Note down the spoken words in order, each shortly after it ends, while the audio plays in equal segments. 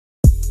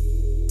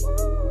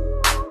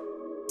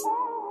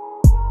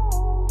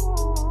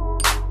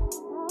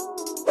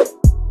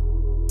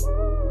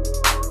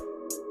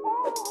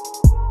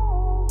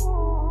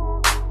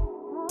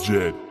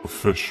Jed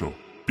Official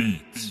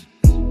Beats.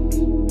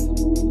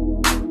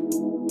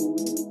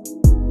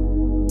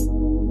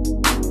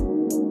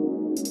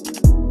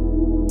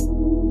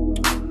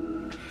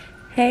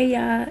 Hey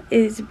y'all,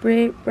 it's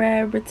Brit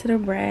to the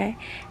Brad,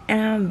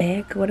 and I'm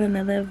back with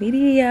another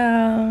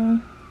video.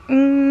 I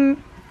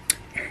don't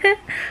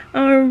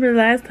remember the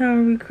last time I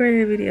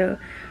recorded a video,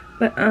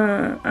 but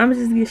I'm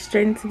just get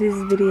straight into this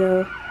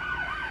video.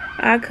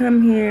 I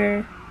come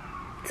here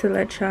to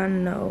let y'all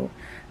know,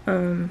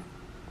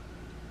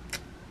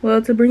 well,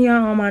 to bring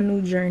y'all on my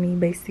new journey,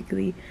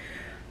 basically.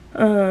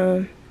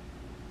 I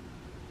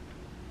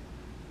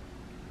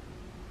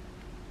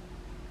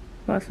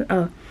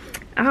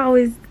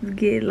always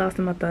get lost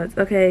in my thoughts.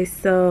 Okay,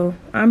 so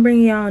I'm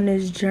bringing y'all on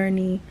this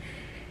journey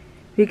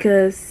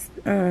because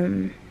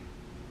some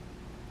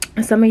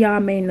of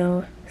y'all may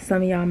know,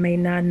 some of y'all may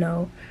not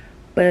know,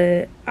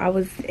 but I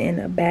was in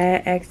a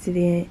bad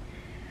accident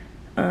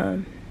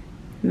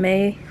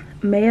May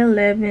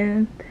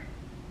 11th,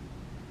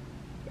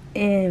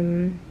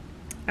 and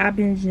I've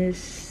been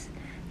just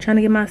trying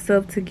to get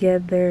myself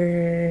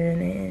together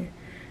and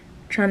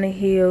trying to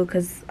heal,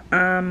 because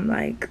I'm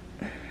like,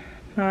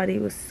 my body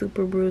was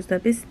super bruised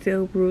up. It's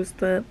still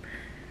bruised up,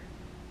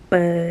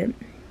 but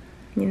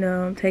you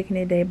know, I'm taking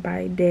it day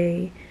by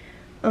day.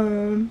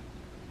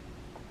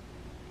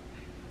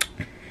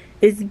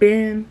 It's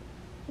been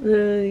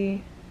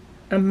literally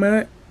a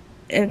month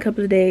and a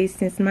couple of days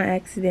since my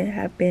accident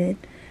happened.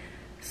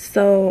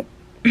 So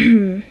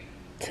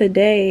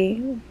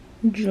today,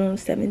 June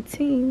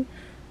 17,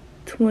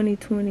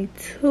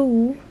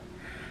 2022,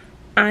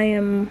 I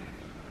am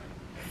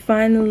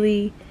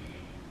finally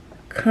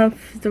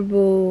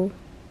comfortable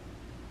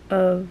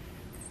of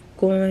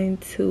going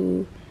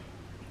to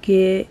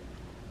get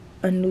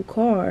a new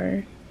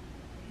car,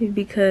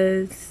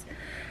 because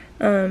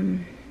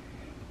you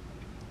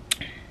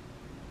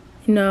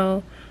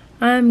know,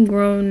 I'm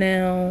grown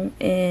now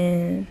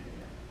and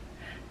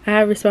I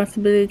have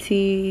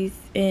responsibilities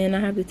and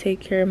I have to take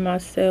care of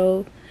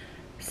myself.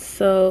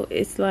 So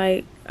it's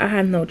like I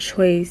have no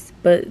choice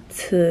but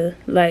to,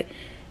 like,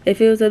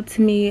 if it was up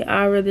to me,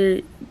 I'd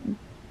rather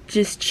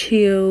just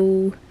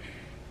chill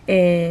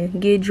and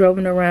get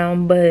driven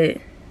around. But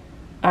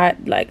I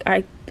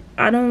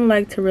don't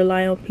like to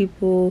rely on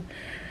people.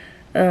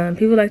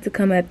 People like to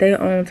come at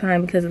their own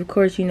time, because of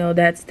course, you know,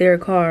 that's their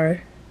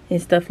car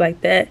and stuff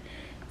like that.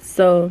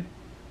 So,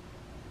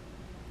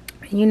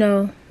 you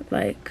know,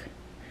 like,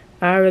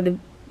 I'd rather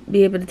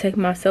be able to take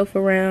myself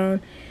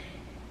around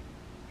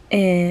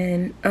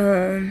and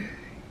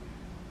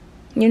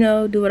you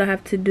know, do what I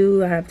have to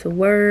do. I have to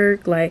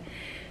work. Like,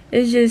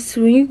 it's just,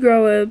 when you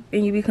grow up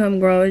and you become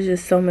grown, it's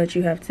just so much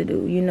you have to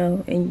do, you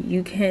know, and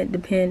you can't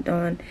depend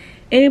on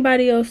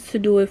anybody else to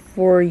do it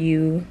for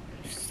you.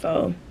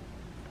 So,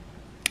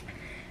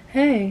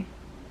 hey,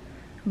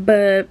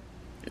 but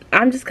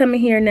I'm just coming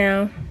here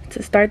now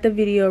to start the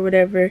video or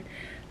whatever.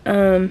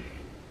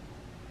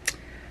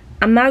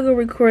 I'm not gonna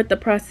record the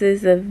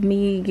process of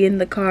me getting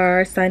the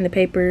car, sign the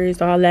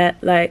papers, all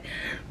that. Like,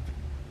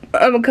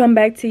 I'm gonna come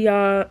back to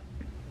y'all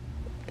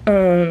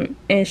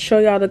and show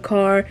y'all the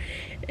car,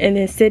 and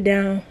then sit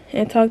down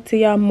and talk to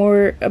y'all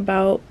more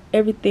about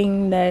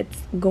everything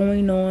that's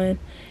going on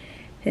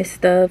and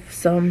stuff.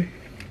 So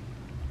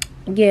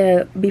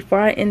yeah, before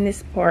I end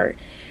this part,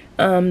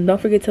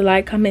 don't forget to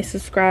like, comment,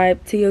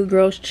 subscribe to your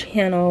girl's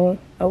channel,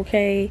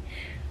 okay?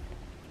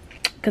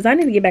 Because I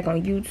need to get back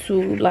on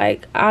YouTube.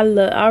 Like, I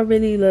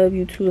really love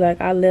YouTube. Like,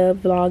 I love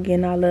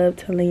vlogging. I love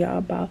telling y'all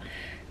about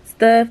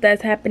stuff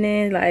that's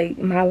happening, like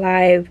my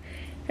life.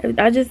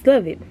 I just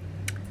love it.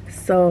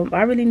 So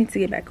I really need to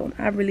get back on.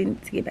 I really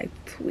need to get back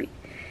to it.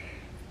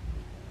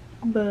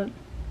 But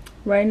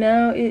right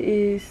now it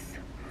is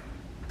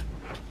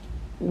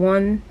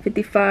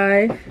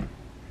 1:55.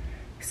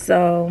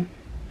 So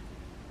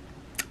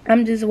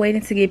I'm just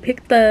waiting to get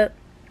picked up,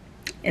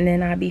 and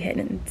then I'll be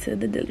heading to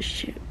the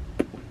dealership.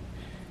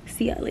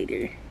 See y'all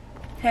later.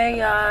 Hey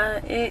y'all,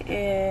 it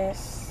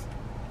is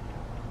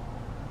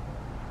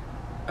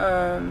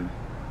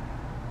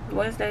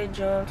Wednesday,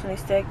 June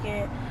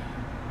 22nd.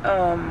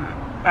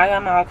 I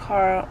got my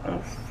car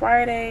on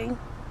Friday,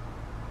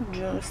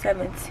 June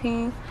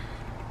 17th.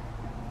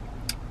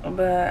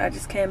 But I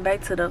just came back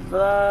to the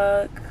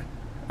vlog.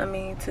 I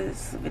mean, to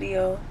this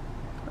video.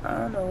 I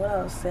don't know what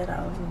else said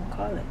I was gonna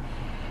call it.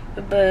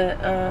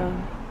 But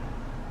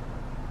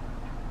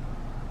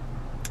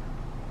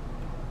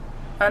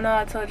I know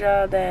I told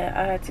y'all that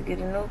I had to get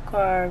a new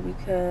car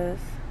because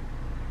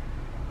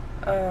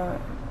I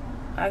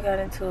got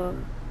into a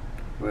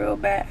real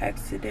bad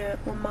accident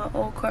with my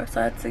old car, so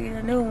I had to get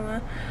a new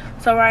one.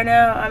 So right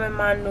now I'm in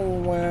my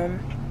new one,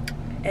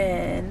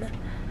 and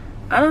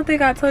I don't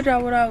think I told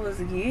y'all what I was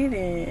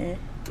getting,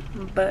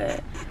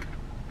 but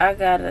I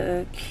got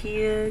a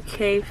Kia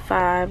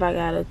K5. I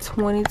got a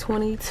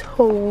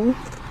 2022.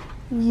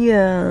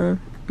 Yeah.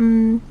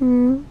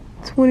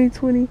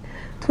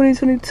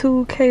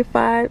 2022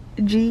 K5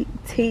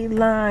 GT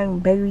line,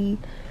 baby.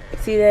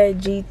 See that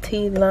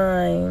GT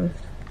line?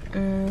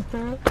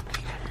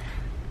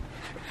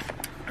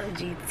 a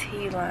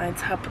GT line,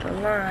 top of the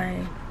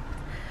line.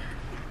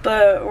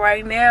 But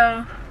right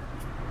now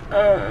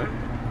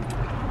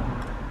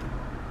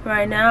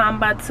I'm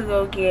about to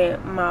go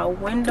get my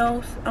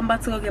windows. I'm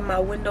about to go get my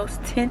windows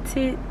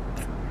tinted.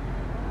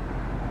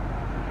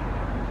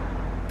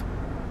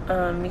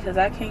 Because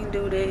I can't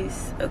do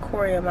this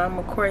aquarium. I'm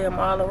aquarium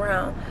all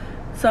around.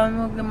 So I'm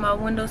gonna get my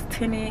windows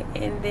tinted,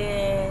 and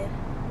then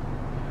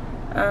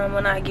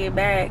when I get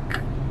back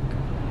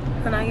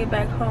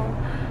home,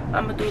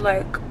 I'm gonna do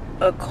like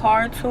a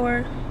car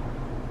tour.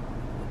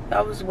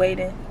 I was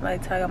waiting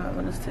like till I got my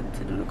windows tinted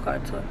to do the car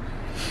tour.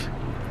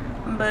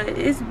 But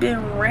it's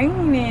been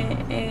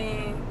raining,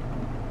 and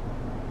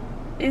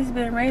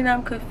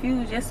I'm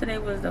confused. Yesterday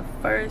was the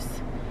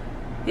first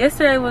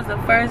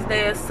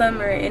day of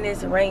summer, and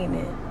it's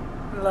raining.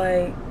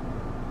 Like,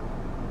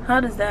 how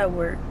does that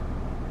work?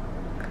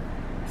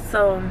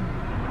 So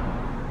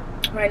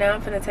right now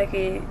I'm finna take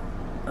it,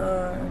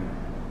 well,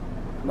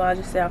 I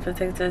just said I'm finna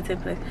take it to the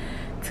tint place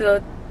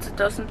to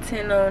throw some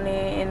tint on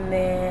it, and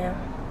then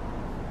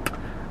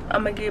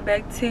I'm gonna get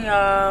back to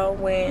y'all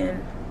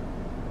when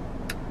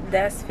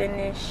that's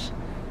finished,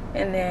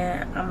 and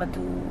then I'm gonna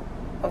do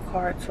a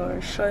car tour,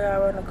 show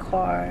y'all around the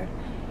car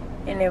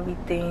and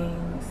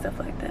everything, stuff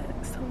like that.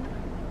 So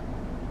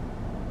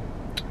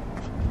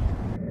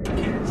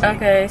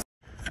okay,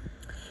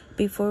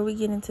 before we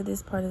get into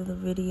this part of the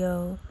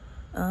video,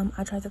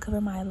 I tried to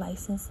cover my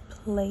license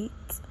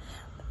plate,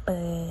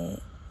 but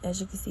as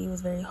you can see, it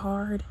was very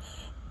hard,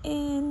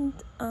 and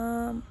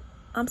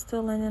I'm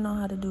still learning on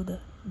how to do the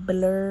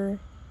blur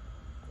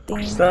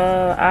thing.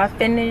 So I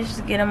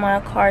finished getting my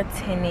car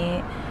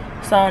tinted,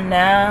 so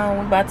now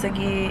we're about to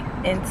get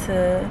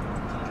into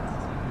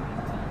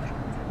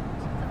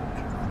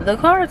the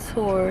car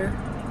tour.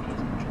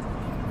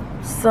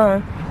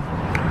 So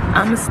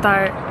I'm gonna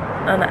start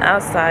on the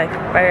outside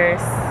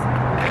first.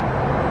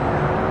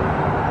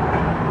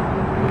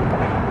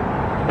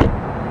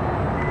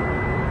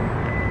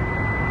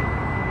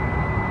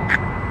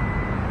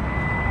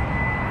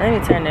 Let me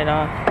turn it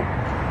off,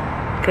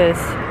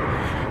 cause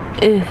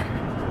okay,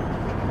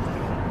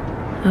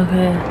 I'll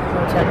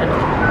turn it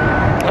off.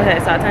 Okay,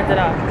 so I turned it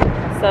off.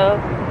 So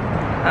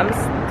I'm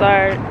gonna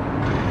start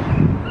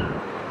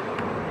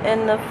in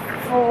the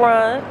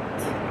front.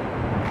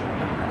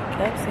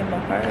 Can't see my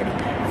party.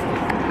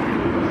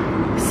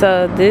 So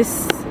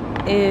this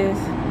is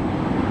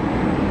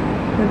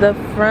the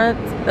front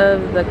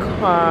of the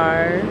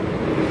car,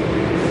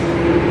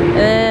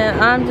 and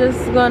I'm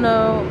just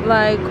gonna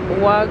like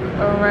walk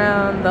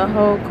around the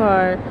whole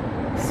car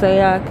so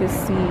y'all can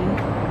see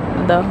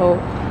the whole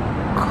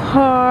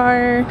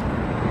car.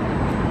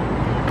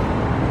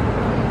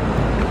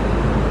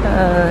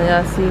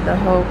 Y'all see the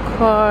whole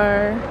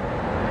car.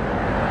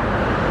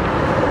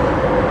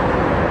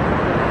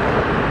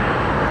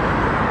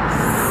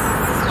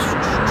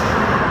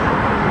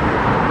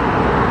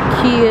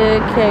 Kia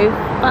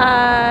K5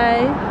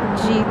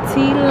 GT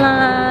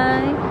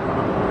line.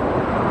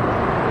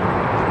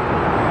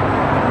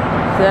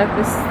 So I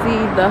can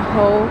see the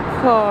whole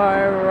car,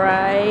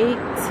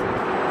 right?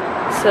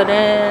 So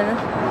then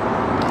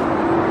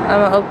I'm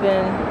gonna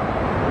open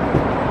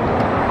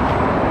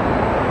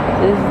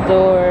this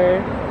door.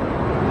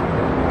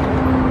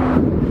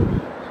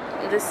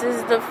 This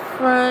is the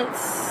front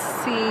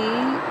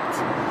seat.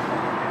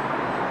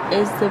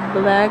 It's the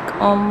black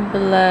on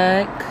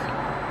black.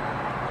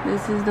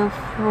 This is the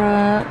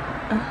front.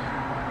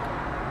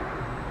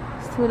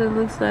 That's what it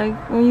looks like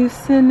when you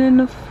sit in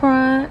the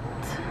front.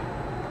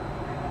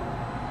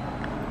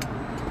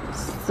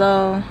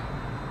 So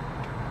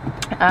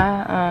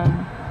I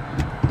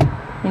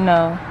you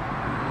know,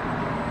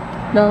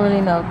 don't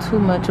really know too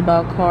much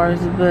about cars,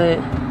 but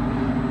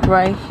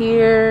right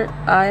here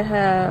I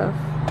have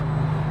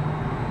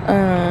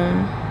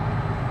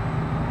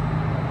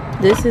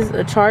this is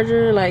a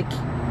charger. Like,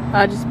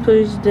 I just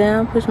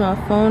push my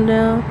phone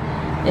down,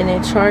 and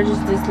it charges.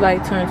 This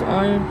light turns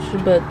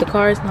orange, but the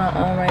car is not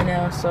on right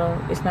now, so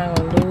it's not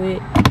gonna do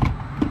it.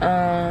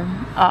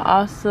 I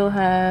also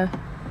have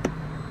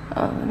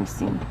let me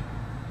see.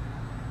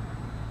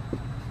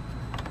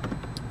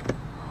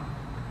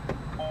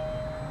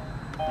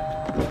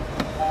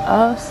 I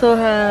also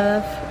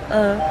have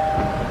a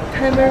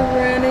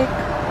panoramic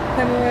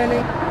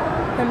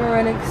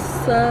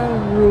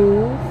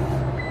sunroof,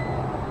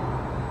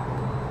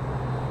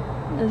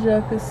 as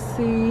y'all can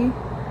see.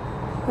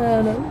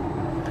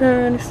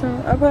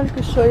 I probably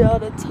could show y'all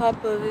the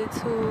top of it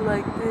too,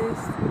 like this.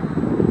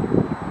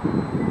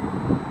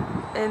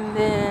 And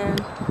then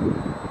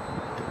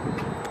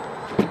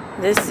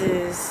this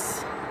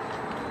is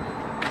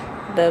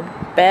the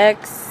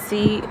back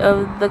seat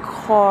of the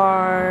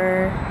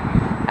car.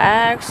 I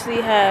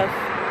actually have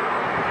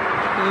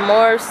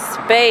more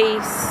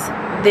space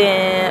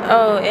than,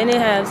 oh, and it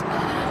has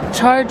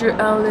charger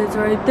outlets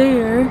right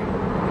there.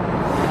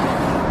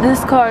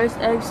 This car is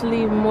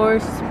actually more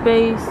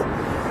space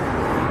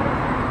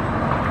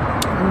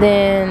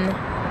than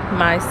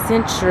my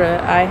Sentra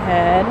I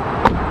had.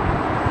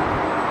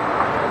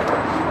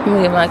 Let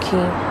me get my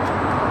key.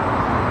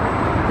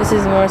 This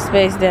is more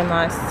space than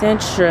my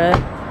Sentra.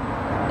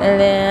 And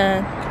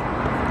then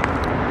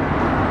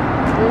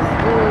this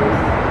is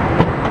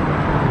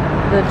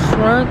the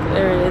trunk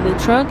area. The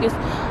trunk is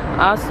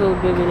also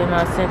bigger than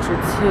my Sentra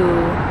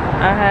too.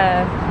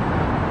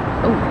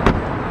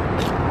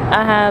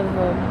 I have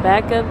a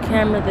backup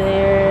camera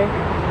there.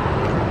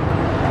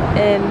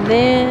 And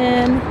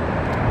then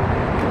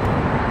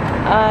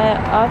I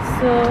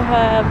also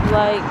have,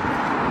 like,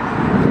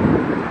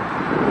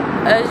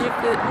 as you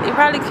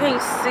probably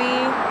can't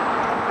see,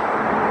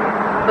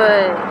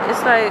 but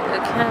it's like a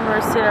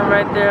camera sitting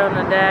right there on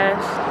the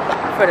dash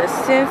for the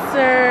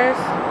sensors.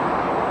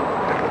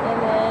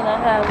 And then I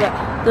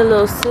have the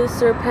little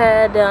sensor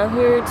pad down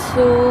here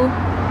too.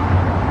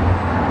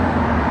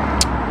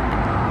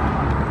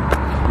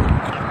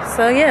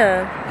 So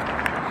yeah,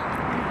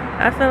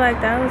 I feel like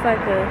that was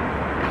like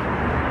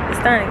it's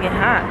starting to get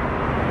hot.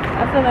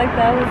 I feel like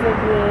that was a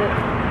good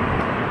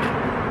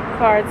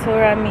car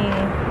tour. I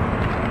mean,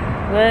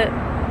 what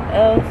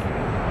else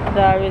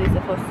that I really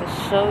supposed to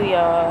show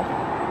y'all?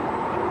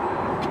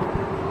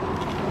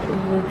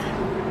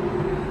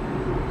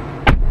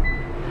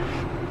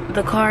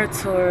 The car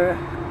tour.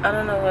 I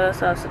don't know what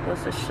else I was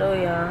supposed to show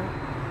y'all.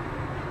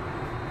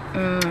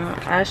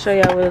 I'll show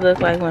y'all what it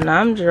looks like when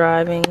I'm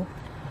driving.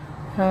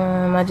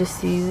 I just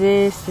see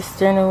this, the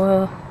steering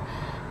wheel,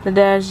 the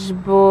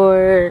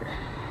dashboard.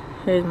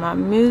 Here's my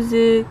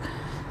music,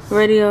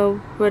 radio,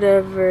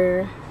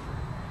 whatever.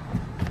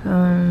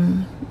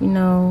 You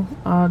know,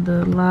 all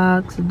the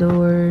locks,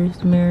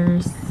 doors,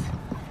 mirrors,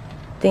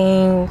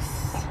 things.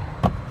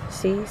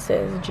 See, it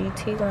says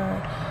GT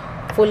line.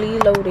 Fully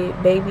loaded,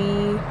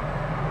 baby.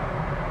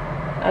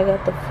 I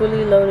got the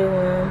fully loaded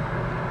one.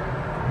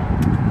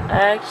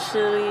 I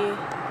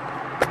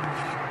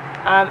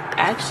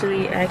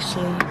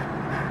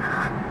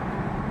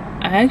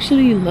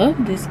actually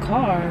love this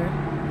car.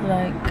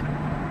 Like,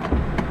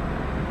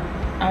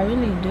 I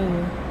really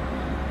do.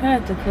 I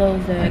had to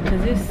close that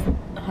because it's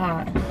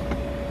hot.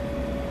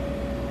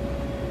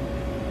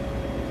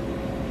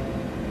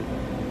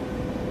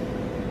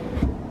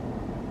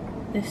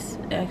 It's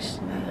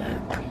actually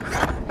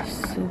like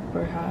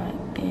super hot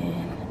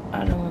and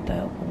I don't want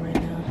that open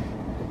right now.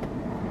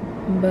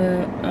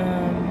 But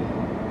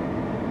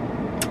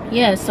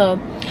yeah, so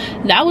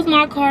that was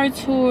my car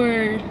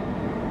tour.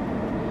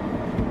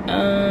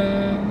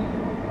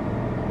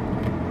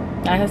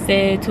 Like I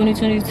said,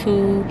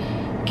 2022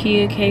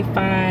 Kia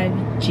K5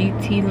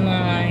 GT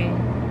line.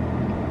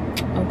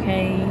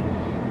 Okay,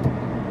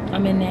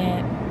 I'm in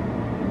that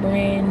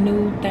brand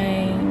new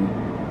thing.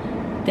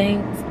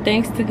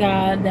 Thanks to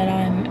God that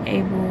I'm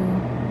able,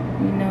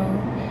 you know,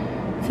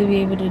 to be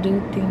able to do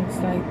things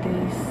like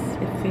this.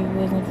 If it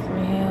wasn't for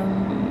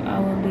him, I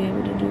wouldn't be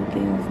able to do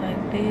things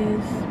like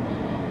this.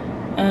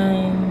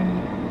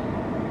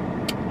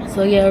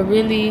 So yeah,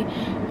 really,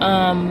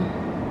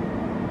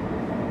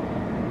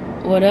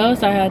 what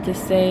else I had to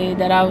say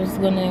that I was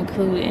gonna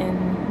include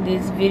in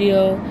this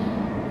video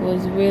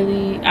was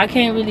really, I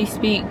can't really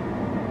speak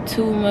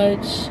too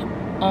much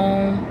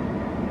on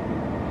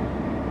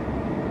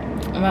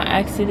my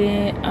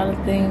accident, I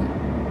don't think,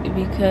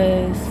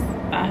 because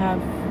I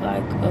have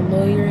like a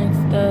lawyer and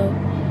stuff,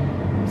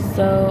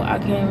 so I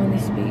can't really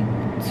speak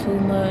too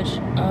much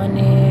on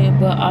it.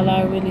 But all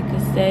I really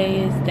could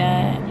say is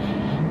that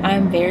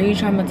I'm very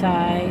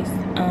traumatized.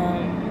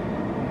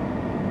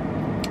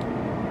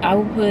 I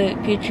will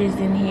put pictures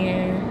in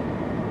here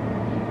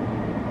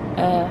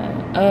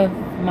of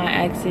my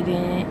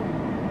accident,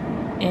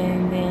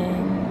 and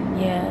then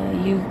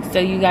yeah, so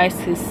you guys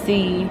could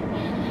see.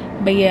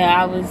 But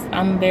yeah,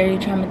 I'm very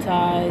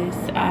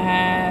traumatized.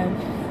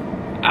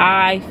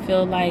 I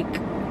feel like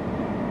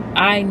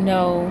I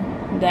know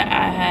that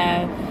I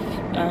have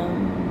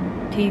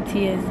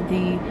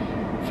PTSD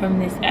from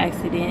this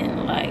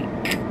accident.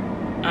 Like,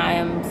 I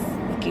am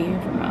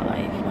scared for my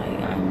life. Like,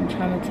 I'm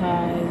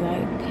traumatized.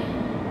 Like,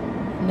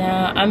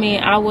 now, I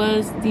mean, I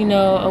was, you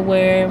know,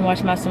 aware and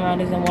watch my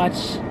surroundings and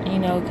watch, you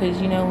know,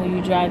 because, you know, when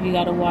you drive, you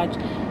got to watch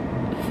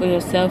for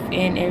yourself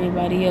and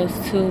everybody else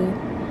too.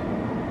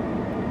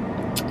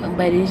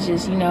 But it's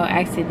just, you know,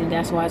 accident.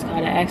 That's why it's called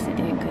an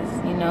accident,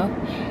 because, you know,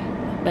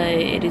 but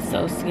it is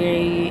so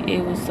scary.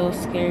 It was so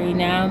scary.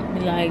 Now,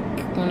 like,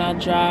 when I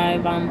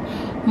drive, I'm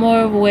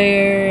more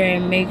aware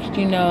and make,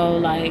 you know,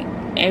 like,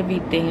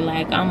 everything.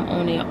 Like, I'm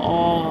on it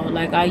all.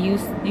 Like, I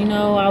used, you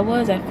know, I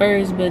was at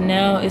first, but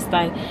now it's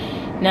like,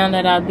 now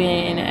that I've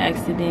been in an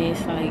accident,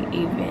 it's like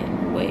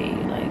even way,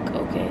 like,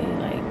 okay,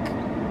 like,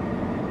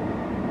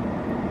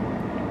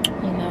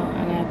 you know,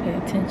 I gotta pay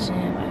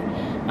attention.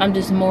 Like, I'm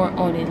just more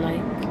on it.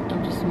 Like,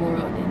 I'm just more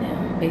on it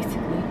now,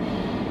 basically.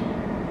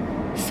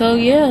 So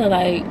yeah,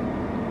 like,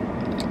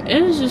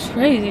 it was just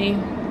crazy,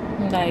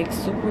 like,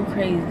 super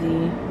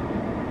crazy.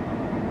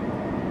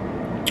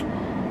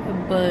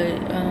 But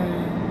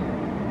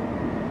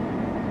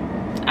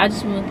I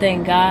just want to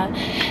thank God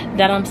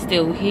that I'm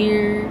still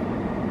here,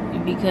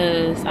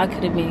 because I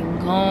could have been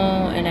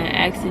gone in an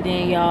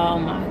accident, y'all. Oh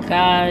my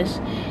gosh.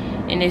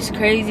 And it's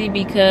crazy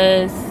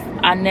because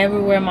I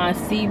never wear my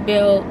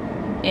seatbelt,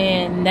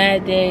 and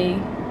that day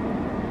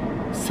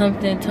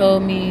something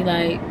told me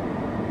like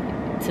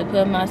to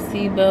put my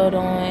seatbelt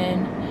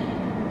on,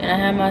 and I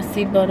had my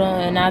seatbelt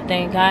on, and I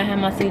thank God I had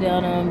my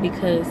seatbelt on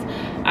because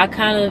I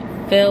kind of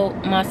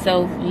felt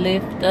myself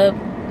lift up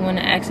when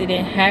the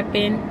accident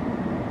happened.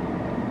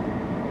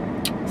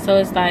 So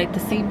it's like the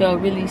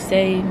seatbelt really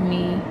saved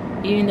me,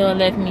 even though it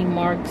left me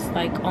marks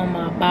like on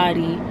my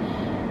body,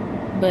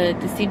 but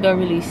the seatbelt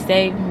really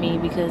saved me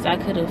because I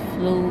could have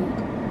flew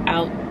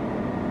out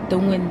the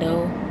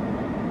window.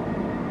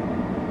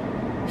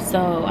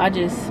 So I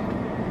just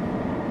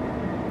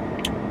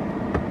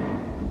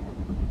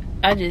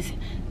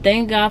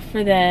thank God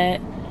for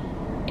that.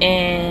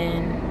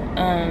 And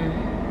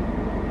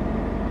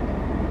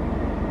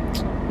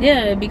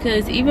yeah,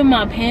 because even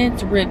my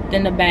pants ripped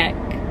in the back,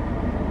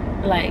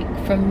 like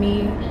from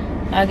me,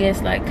 I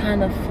guess, like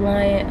kind of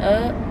flying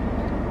up.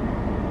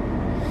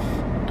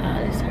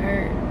 This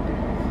hurt.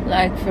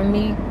 Like for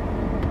me,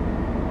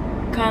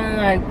 kind of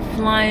like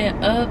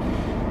flying up.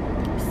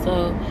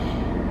 So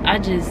I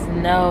just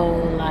know,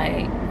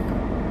 like,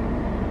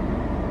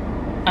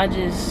 I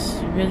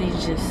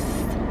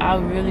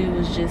really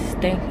was just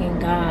thanking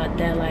God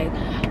that like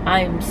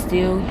I am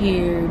still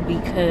here,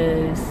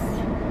 because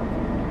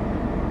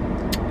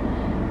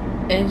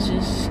it's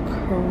just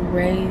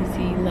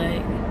crazy.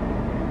 Like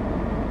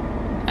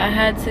I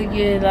had to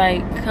get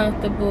like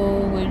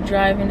comfortable with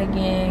driving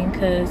again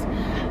because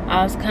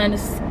I was kind of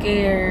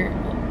scared.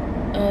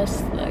 I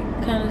was like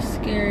kind of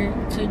scared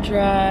to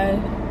drive.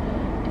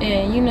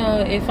 And you know,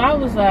 if I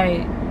was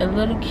like a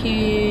little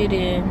kid,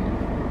 and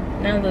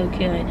not a little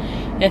kid, like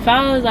if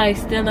I was like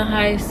still in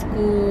high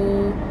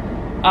school,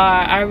 or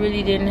I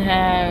really didn't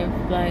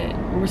have like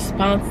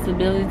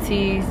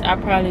responsibilities, I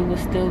probably would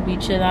still be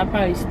chilling. I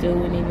probably still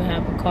wouldn't even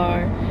have a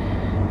car.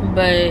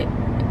 But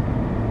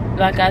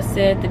like I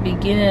said at the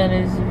beginning of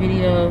this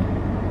video,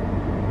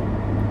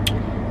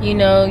 you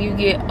know, you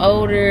get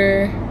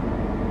older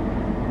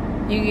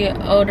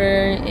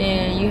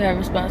and you have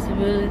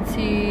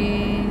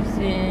responsibilities,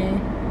 and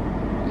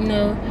you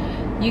know,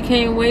 you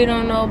can't wait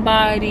on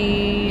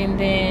nobody. And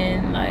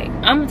then like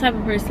I'm the type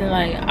of person,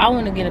 like I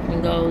want to get up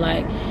and go,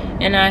 like,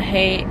 and I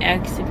hate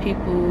asking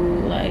people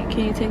like,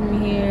 can you take me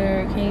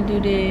here, can you do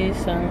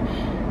this or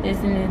this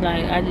and this.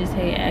 Like I just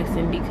hate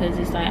asking because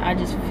it's like I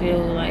just feel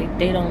like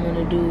they don't want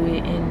to do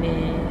it. And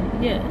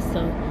then yeah,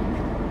 so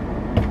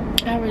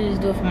I really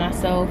just do it for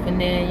myself. And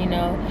then, you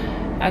know,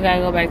 I gotta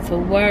go back to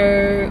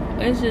work.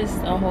 It's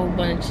just a whole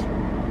bunch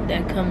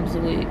that comes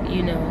with,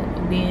 you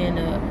know, being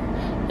a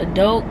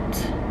adult.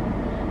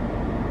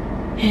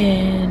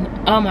 And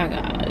oh my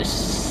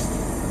gosh,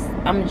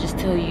 I'm gonna just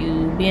tell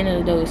you, being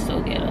an adult is so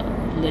ghetto.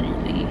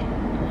 Literally,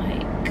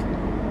 like,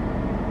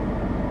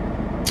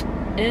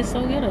 it's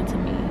so ghetto to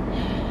me.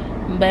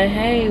 But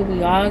hey,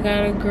 we all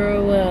gotta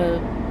grow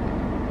up.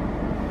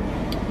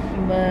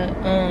 But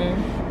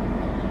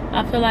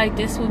I feel like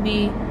this will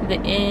be the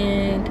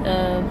end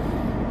of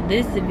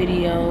this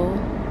video,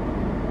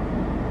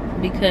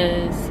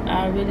 because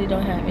I really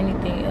don't have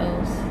anything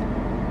else.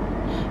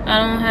 I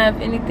don't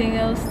have anything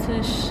else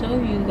to show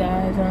you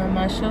guys.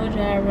 I showed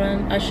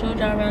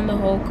y'all around the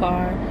whole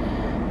car.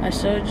 I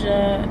showed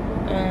y'all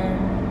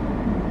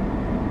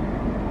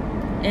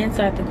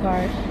inside the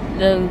car.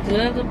 The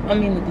glove, I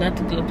mean not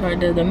the glove part,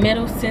 the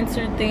metal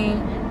sensor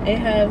thing.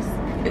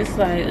 It's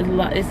like a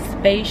lot. It's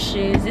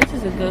spacious. This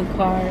is a good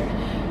car.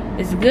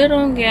 It's good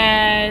on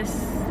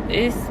gas.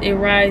 It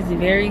rides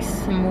very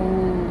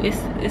smooth.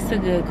 It's a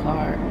good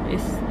car.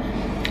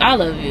 I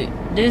love it.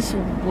 This is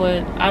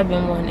what I've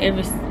been wanting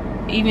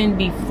even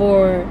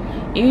before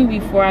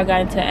I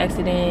got into an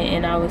accident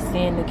and I was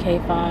seeing the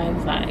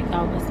K5s. Like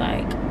I was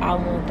like, I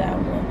want that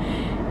one.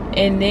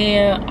 And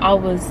then I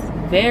was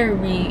very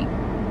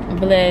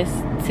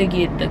blessed to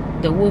get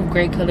the wolf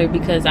gray color,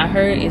 because I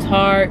heard it's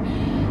hard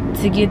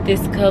to get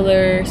this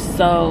color.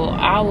 So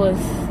I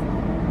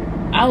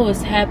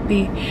was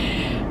happy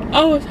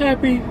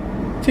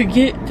to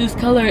get this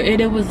color, and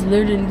it was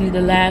literally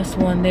the last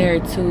one there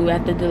too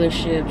at the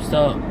dealership.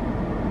 So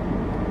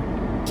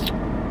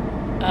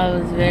I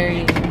was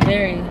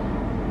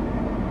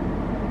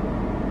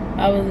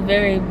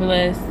very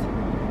blessed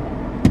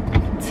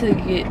to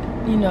get,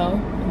 you know,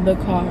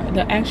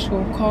 the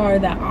actual car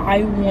that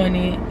I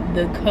wanted,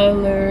 the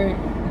color,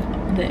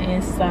 the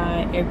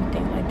inside,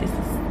 everything. Like, this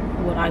is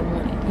what I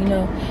wanted, you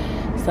know.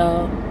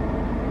 So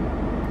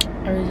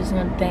I really just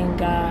want to thank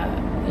God,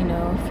 you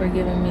know, for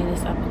giving me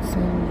this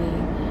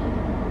opportunity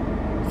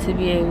to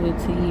be able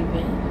to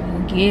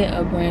even get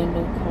a brand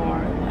new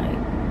car. Like,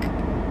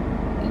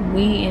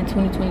 we in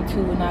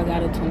 2022 and I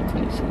got a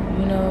 2022,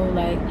 you know.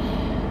 Like,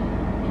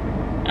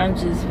 I'm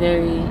just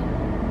very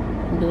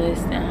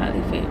blessed and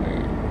highly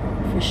favored,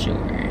 for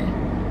sure.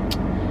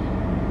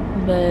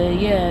 But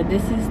yeah,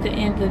 this is the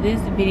end of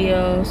this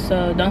video.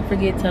 So don't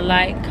forget to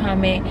like,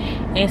 comment,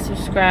 and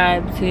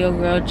subscribe to your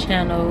girl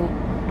channel.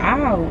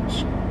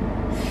 Ouch.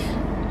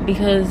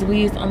 Because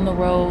we is on the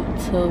road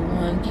to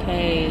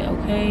 1K,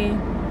 okay?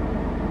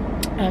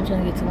 I'm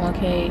trying to get to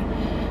 1K.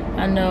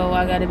 I know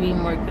I gotta be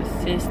more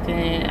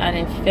consistent. I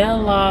didn't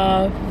fell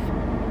off,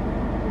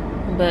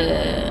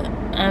 but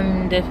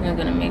I'm definitely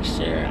gonna make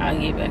sure I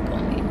get back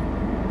on it.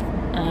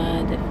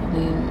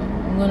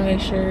 I'm gonna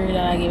make sure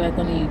that I get back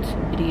on the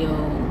YouTube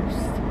videos.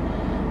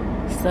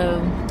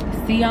 So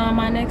see y'all on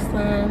my next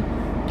one.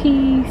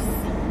 Peace.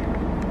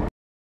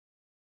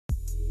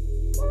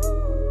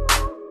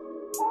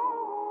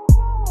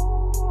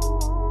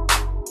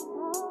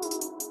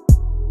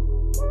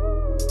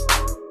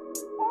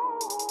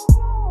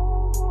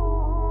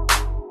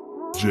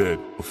 Jed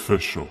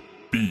Official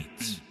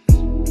Beats.